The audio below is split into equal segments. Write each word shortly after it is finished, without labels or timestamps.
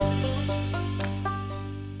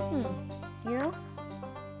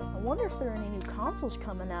if there are any new consoles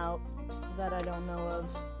coming out that I don't know of,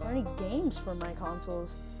 or any games for my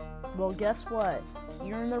consoles. Well, guess what?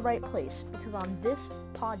 You're in the right place, because on this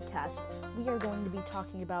podcast, we are going to be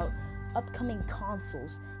talking about upcoming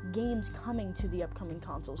consoles, games coming to the upcoming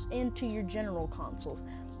consoles, and to your general consoles.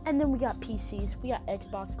 And then we got PCs, we got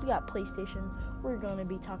Xbox, we got PlayStation. We're going to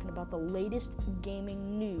be talking about the latest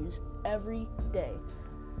gaming news every day.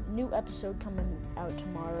 New episode coming out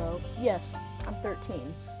tomorrow. Yes, I'm 13,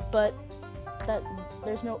 but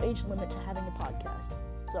there's no age limit to having a podcast.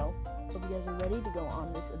 So, hope you guys are ready to go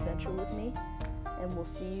on this adventure with me, and we'll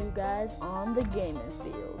see you guys on the gaming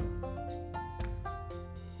field.